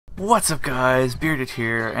What's up, guys? Bearded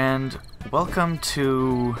here, and welcome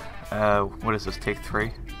to, what is this, take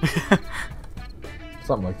 3?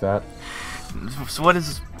 Something like that. So what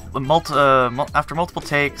is, after multiple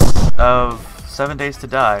takes of 7 Days to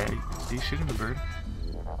Die, are you shooting the bird?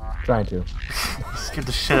 Trying to. You scared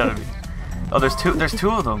the shit out of me. Oh, there's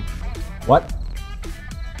two of them. What?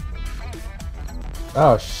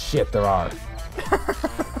 Oh shit, there are.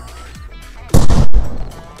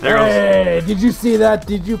 There goes. Hey, did you see that?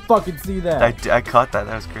 Did you fucking see that? I caught that.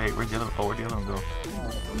 That was great. Where'd the other one go?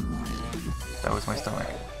 That was my stomach.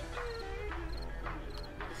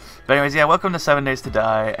 But anyways, yeah, welcome to 7 Days to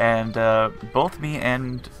Die, and both me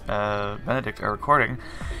and Benedict are recording.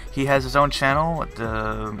 He has his own channel.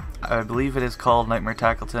 I believe it is called Nightmare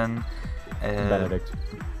Tackleton. Benedict.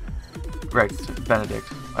 Right,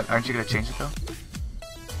 Benedict. Aren't you gonna change it though?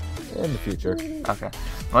 In the future. Okay.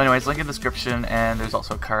 Well, anyways, link in the description, and there's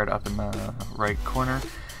also a card up in the right corner.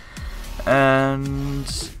 And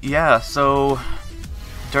yeah, so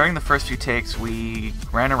during the first few takes, we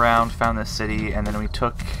ran around, found this city, and then we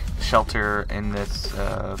took shelter in this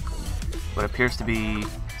what appears to be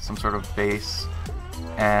some sort of base.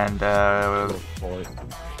 And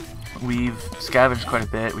we've scavenged quite a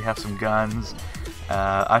bit. We have some guns.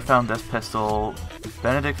 I found this pistol.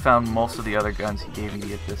 Benedict found most of the other guns. He gave me to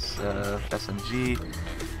get this SMG,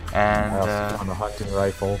 and I also found a hunting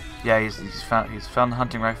rifle. yeah, he's found the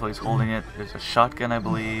hunting rifle. He's holding it. There's a shotgun, I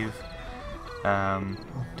believe.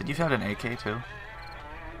 Did you find an AK too?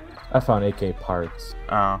 I found AK parts.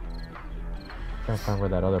 Oh, Trying to find where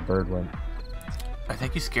that other bird went. I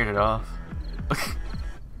think you scared it off.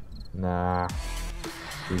 Nah.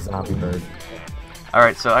 The zombie bird.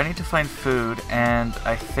 Alright, so I need to find food, and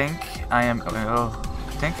I think I am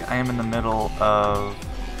in the middle of...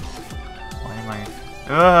 Why am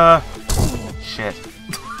I... Shit.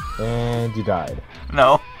 And you died.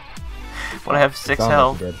 No. But I have 6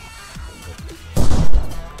 health. Like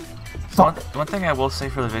So one thing I will say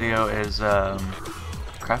for the video is,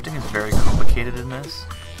 crafting is very complicated in this.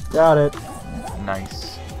 Got it.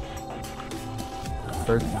 Nice.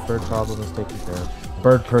 Bird problem is taken care of.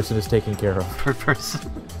 Bird person is taken care of. Per person.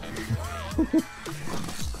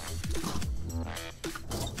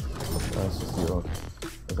 Let's just see what. I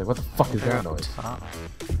was like, what the fuck is that noise? Top.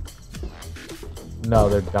 No,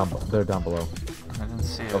 they're down below. I didn't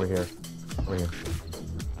see it. Over here. Over here.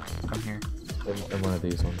 I'm here. In one of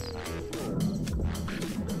these ones.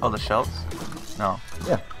 Oh, the shelves? No.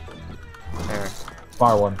 Yeah. There.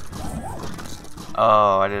 Far one.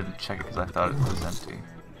 Oh, I didn't check it because I thought it was empty.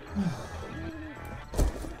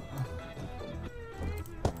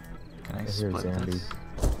 Can I split this?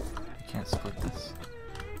 You can't split this.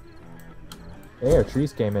 Hey, our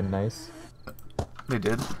trees came in nice. They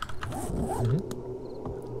did? Mm-hmm.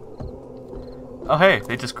 Oh hey,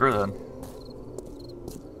 they just grew then.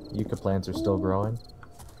 Yucca plants are still growing.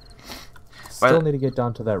 Still need to get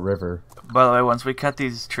down to that river. By the way, once we cut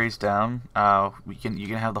these trees down, you can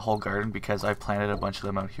have the whole garden because I planted a bunch of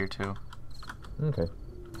them out here too. Okay.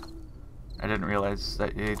 I didn't realize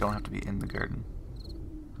that they don't have to be in the garden.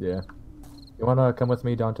 Yeah. You wanna come with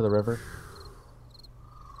me down to the river?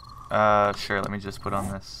 Sure, let me just put on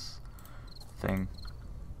this thing.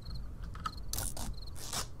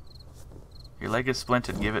 Your leg is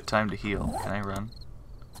splinted, give it time to heal. Can I run?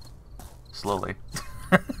 Slowly.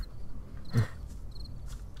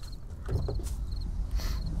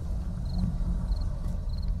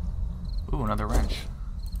 Ooh, another wrench.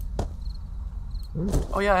 Ooh.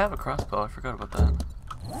 Oh yeah, I have a crossbow, I forgot about that.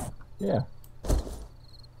 Yeah.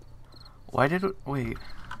 Why did it... wait.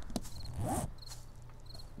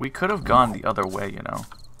 We could have gone the other way, you know.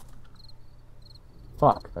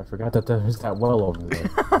 Fuck, I forgot that there's that well over there.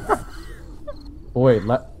 Oh, wait,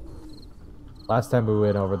 last time we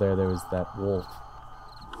went over there, there was that wolf.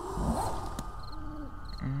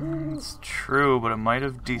 It's true, but it might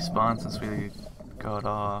have despawned since we got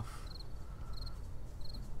off.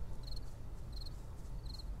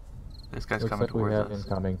 This guy's coming towards us.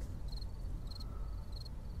 Incoming.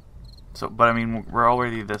 So, but I mean, we're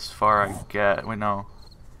already this far, I get. Wait, no.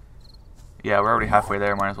 Yeah, we're already halfway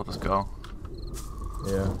there. Might as well just go.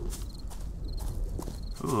 Yeah.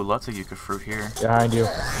 Ooh, lots of yucca fruit here. Behind you.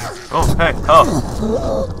 Oh, hey! Oh!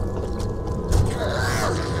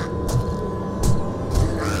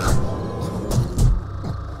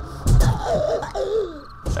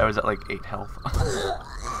 I was at like 8 health.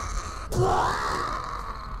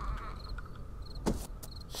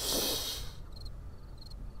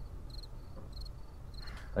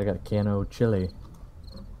 I got a can of chili.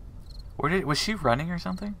 Was she running or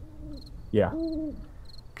something? Yeah.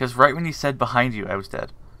 Because right when you said behind you, I was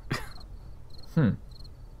dead. Hmm.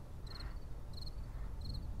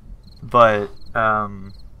 But I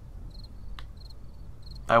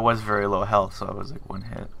was very low health, so I was like one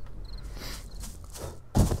hit.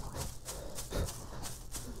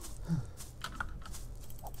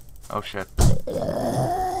 Oh shit.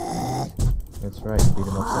 That's right, beat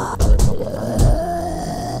him upside the head a couple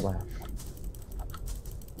times. Flash.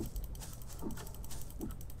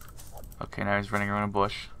 Okay, now he's running around a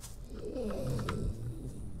bush.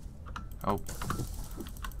 Oh.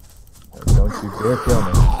 Don't you dare kill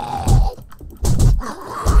me.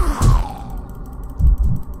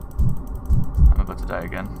 I'm about to die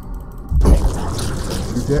again.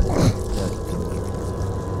 You dare. Yeah.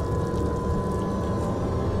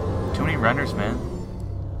 Too many runners, man.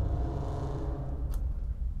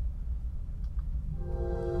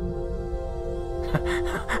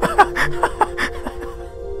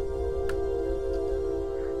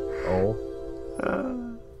 Oh.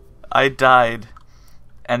 I died,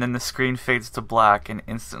 and then the screen fades to black, and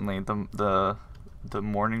instantly the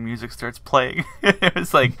morning music starts playing. It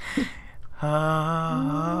was like,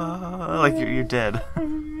 like you're dead.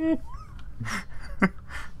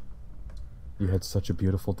 You had such a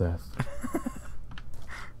beautiful death.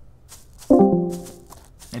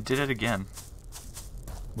 I did it again.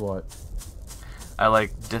 What? I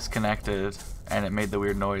like disconnected, and it made the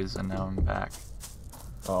weird noise, and now I'm back.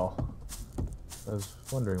 Oh. I was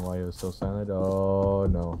wondering why he was so silent. Oh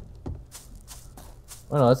no.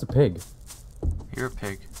 Oh no, that's a pig. You're a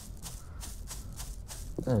pig.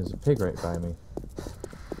 There's a pig right by me.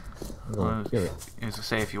 I'm gonna kill it. I was gonna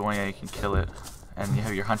say, if you want, yeah, you can kill it. And you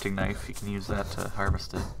have your hunting knife, you can use that to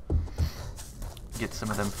harvest it. Get some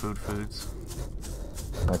of them foods.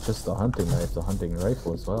 Not just the hunting knife, the hunting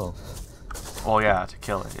rifle as well. Oh yeah, to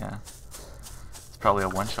kill it, yeah. It's probably a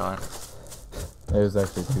one-shot. It was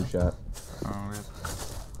actually a 2-shot. Oh, rip.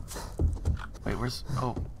 Wait, where's...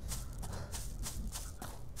 Oh.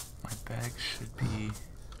 My bag should be...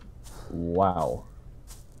 Wow.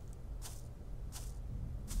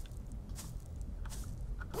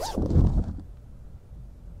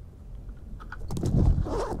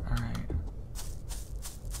 Alright.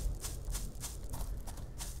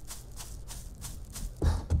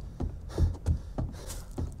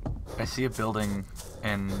 I see a building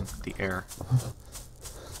in the air.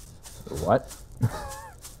 What?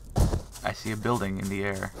 I see a building in the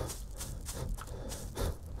air.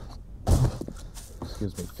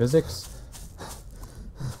 Excuse me, physics?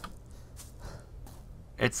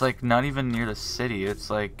 It's like not even near the city, it's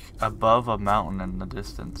like above a mountain in the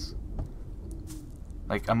distance.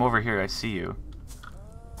 Like, I'm over here, I see you.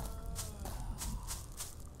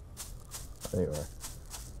 There you are.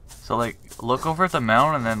 So like, look over at the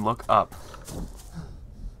mountain and then look up.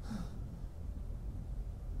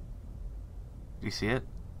 Do you see it?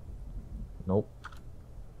 Nope.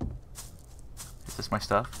 Is this my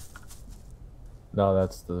stuff? No,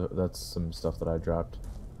 that's some stuff that I dropped.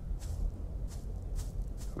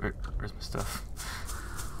 Where's my stuff?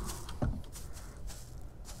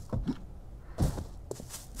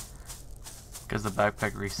 Because the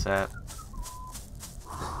backpack reset.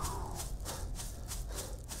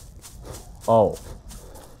 Oh.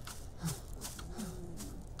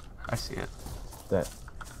 I see it. That.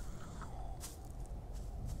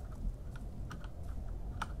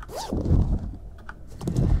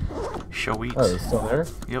 Show wheat. Oh, it's still there?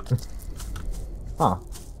 Yep. Huh.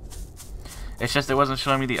 It's just it wasn't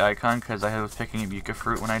showing me the icon because I was picking up yucca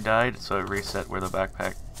fruit when I died, so it reset where the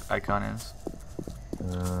backpack icon is.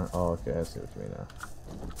 Oh, okay, I see what you mean now.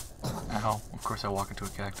 Ow. Of course I walk into a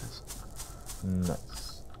cactus.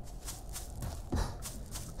 Nice.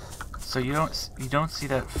 So you don't see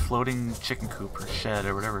that floating chicken coop or shed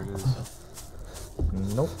or whatever it is.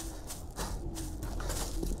 Nope.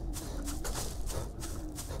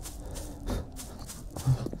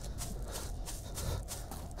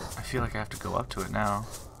 I feel like I have to go up to it now.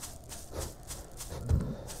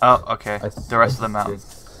 Oh, okay. The rest of the mountain.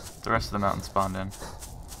 The rest of the mountain spawned in.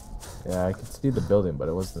 Yeah, I could see the building, but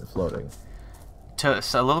it wasn't floating. So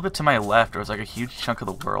a little bit to my left, there was like a huge chunk of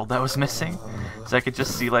the world that was missing. So I could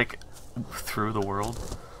just see like through the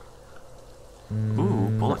world. Ooh,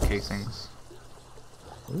 bullet casings.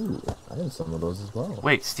 Ooh, I have some of those as well.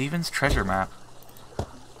 Wait, Steven's treasure map.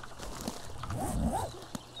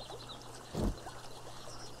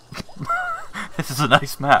 This is a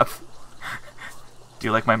nice map. Do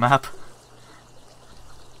you like my map?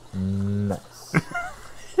 Nice.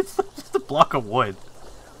 It's just a block of wood.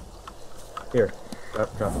 Here, drop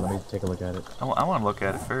it. Let me take a look at it. I want to look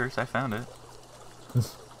at it first. I found it.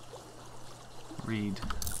 Read.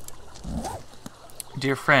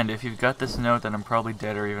 Dear friend, if you've got this note, then I'm probably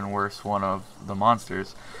dead or even worse, one of the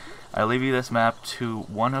monsters. I leave you this map to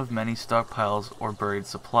one of many stockpiles or buried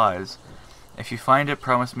supplies. If you find it,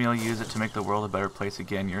 promise me you'll use it to make the world a better place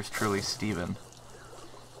again. Yours truly, Steven.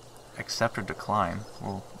 Accept or decline?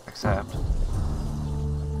 Well, accept.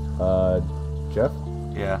 Jeff?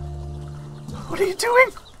 Yeah. What are you doing?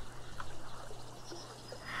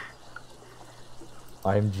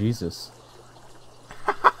 I'm Jesus.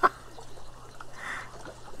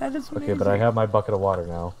 That is amazing. Okay, but I have my bucket of water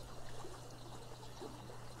now.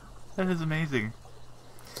 That is amazing.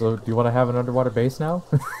 So, do you want to have an underwater base now?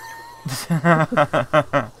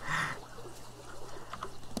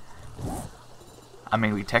 I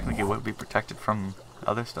mean, we technically would be protected from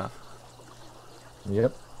other stuff.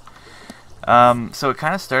 Yep. So it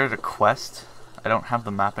kind of started a quest. I don't have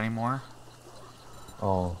the map anymore.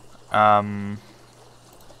 Oh. Map.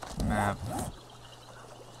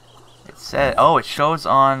 It said, oh, it shows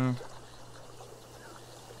on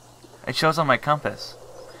my compass.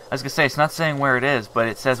 I was gonna say, it's not saying where it is, but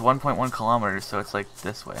it says 1.1 kilometers, so it's like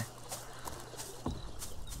this way.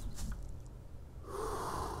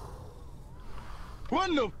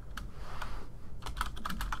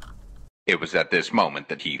 It was at this moment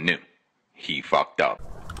that he knew. He fucked up.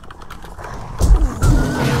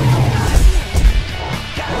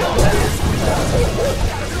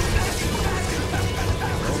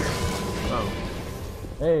 Oh.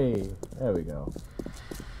 Hey, there we go.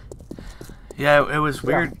 Yeah, it was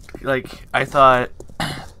weird. Like, I thought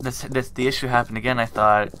the issue happened again. I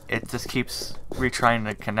thought it just keeps retrying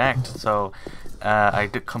to connect. So I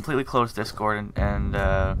completely closed Discord and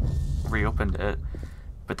reopened it,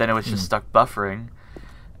 but then it was just stuck buffering.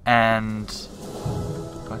 And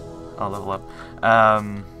what? I'll level up.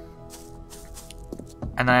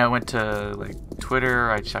 And then I went to like Twitter.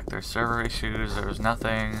 I checked their server issues. There was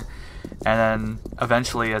nothing. And then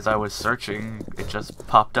eventually, as I was searching, it just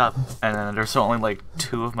popped up. And then there's only like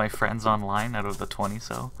 2 of my friends online out of the 20.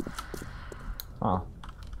 So. Huh.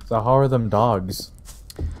 So how are them dogs?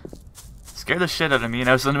 Scared the shit out of me, and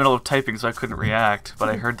I was in the middle of typing, so I couldn't react. But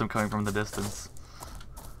I heard them coming from the distance.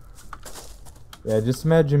 Yeah, just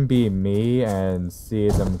imagine being me and see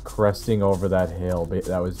them cresting over that hill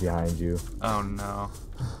that was behind you. Oh no.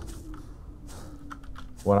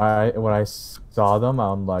 When I saw them,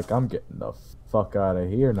 I'm like, I'm getting the fuck out of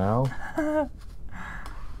here now.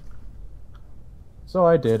 So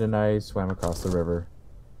I did, and I swam across the river.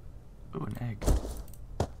 Ooh, an egg.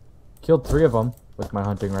 Killed 3 of them with my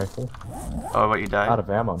hunting rifle. Oh, but you died? Out of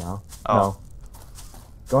ammo now. Oh. No.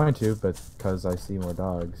 Going to, but because I see more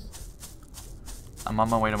dogs. I'm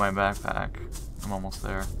on my way to my backpack. I'm almost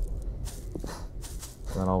there.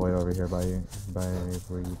 Then I'll wait over here by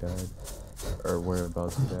where you died. Or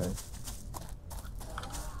whereabouts you died.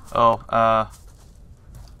 Oh,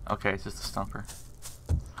 okay, it's just a stumper.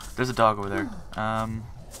 There's a dog over there.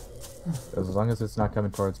 As long as it's not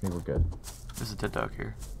coming towards me, we're good. There's a dead dog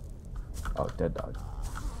here. Oh, dead dog.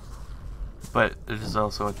 But there's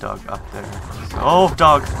also a dog up there. Oh,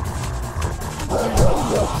 dog!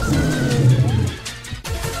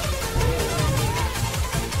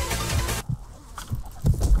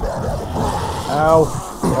 Ow!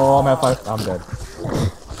 Oh, I'm at 5. I'm dead.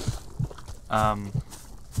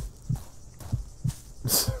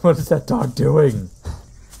 What is that dog doing?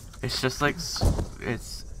 It's just like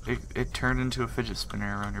it turned into a fidget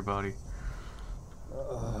spinner around your body.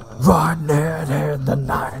 Running in the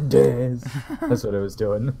 90s. That's what it was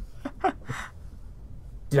doing.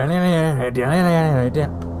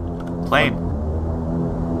 Plane.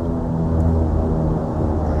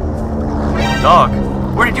 Dog,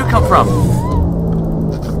 where did you come from?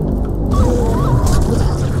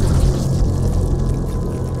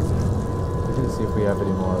 Let's see if we have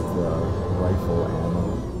any more of the rifle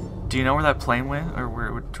ammo. Do you know where that plane went, or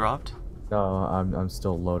where it dropped? No, I'm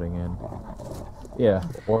still loading in. Yeah,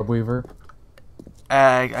 Orb Weaver.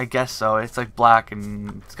 I guess so. It's like black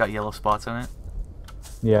and it's got yellow spots in it.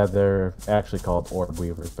 Yeah, they're actually called Orb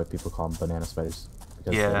Weavers, but people call them banana spiders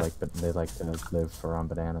because they like to live around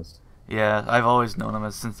bananas. Yeah, I've always known them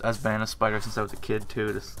as banana spider since I was a kid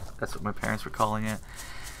too. That's what my parents were calling it.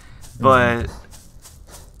 But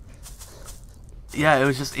yeah,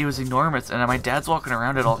 it was enormous, and my dad's walking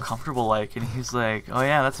around it all comfortable like, and he's like, "Oh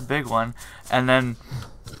yeah, that's a big one," and then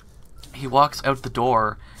he walks out the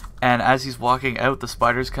door, and as he's walking out, the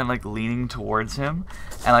spider's kind of like leaning towards him,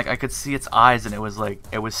 and like I could see its eyes, and it was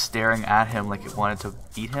staring at him like it wanted to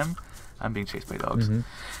eat him. I'm being chased by dogs,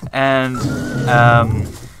 and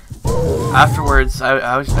afterwards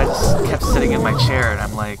I just kept sitting in my chair, and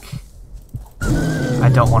I'm like, I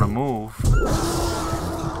don't want to move.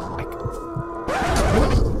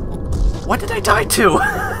 What did I die to?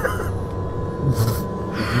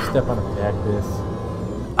 Did you step on a cactus?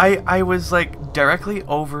 I was like directly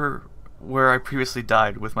over where I previously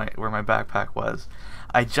died with where my backpack was.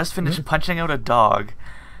 I just finished punching out a dog,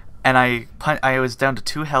 and I was down to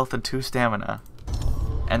 2 health and 2 stamina,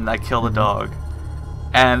 and I killed a dog,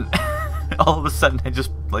 and all of a sudden I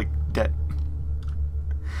just like dead.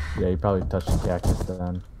 Yeah, you probably touched the cactus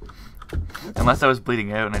then. Unless I was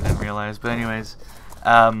bleeding out and I didn't realize. But anyways,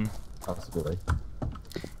 Possibly.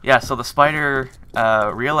 yeah. So the spider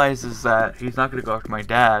realizes that he's not gonna go after my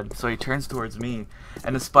dad, so he turns towards me,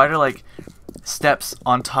 and the spider like steps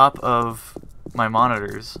on top of my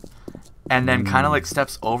monitors, and then kind of like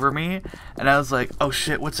steps over me, and I was like, oh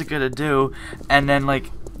shit, what's it gonna do? And then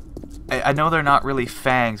like I know they're not really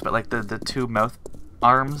fangs, but like the 2 mouth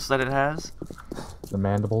arms that it has. The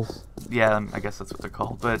mandibles? Yeah, I guess that's what they're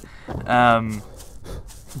called. But I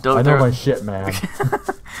know my shit, man.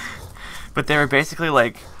 But they were basically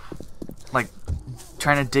like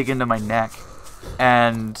trying to dig into my neck,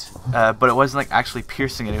 and but it wasn't like actually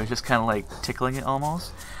piercing it. It was just kind of like tickling it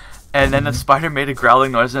almost. And then the spider made a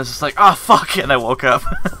growling noise, and I was just like, "Oh fuck!" And I woke up.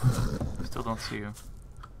 Still don't see you.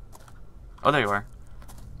 Oh, there you are.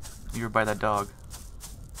 You were by that dog.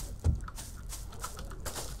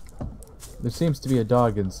 There seems to be a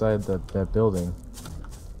dog inside that building.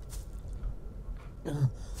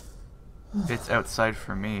 It's outside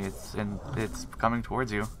for me. It's coming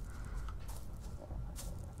towards you.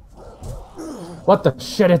 What the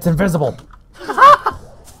shit? It's invisible!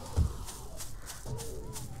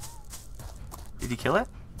 Did you kill it?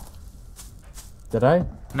 Did I?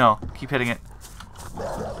 No. Keep hitting it.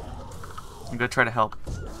 I'm gonna try to help.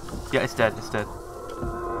 Yeah, it's dead. It's dead.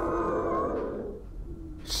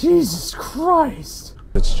 Jesus Christ!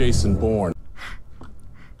 It's Jason Bourne.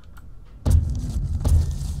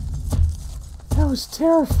 That was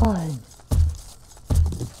terrifying.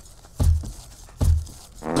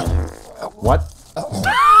 What?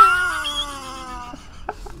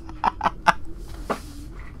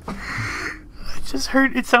 I just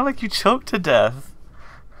heard it sounded like you choked to death.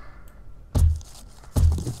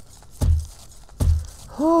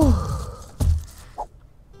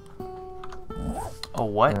 Oh,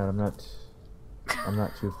 what? Man, I'm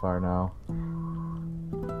not too far now.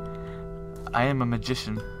 I am a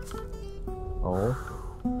magician. Oh?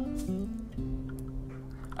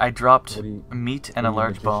 I dropped What do you- meat and what a do you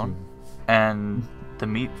large bone, magician? and the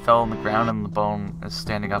meat fell on the ground and the bone is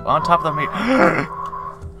standing up on top of the meat.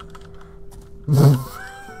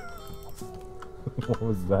 What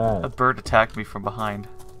was A that? bird attacked me from behind.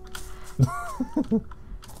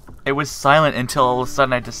 It was silent until all of a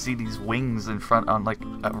sudden I just see these wings in front on like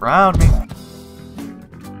around me.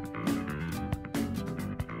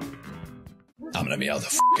 I'm gonna meow the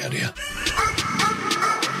f out of you.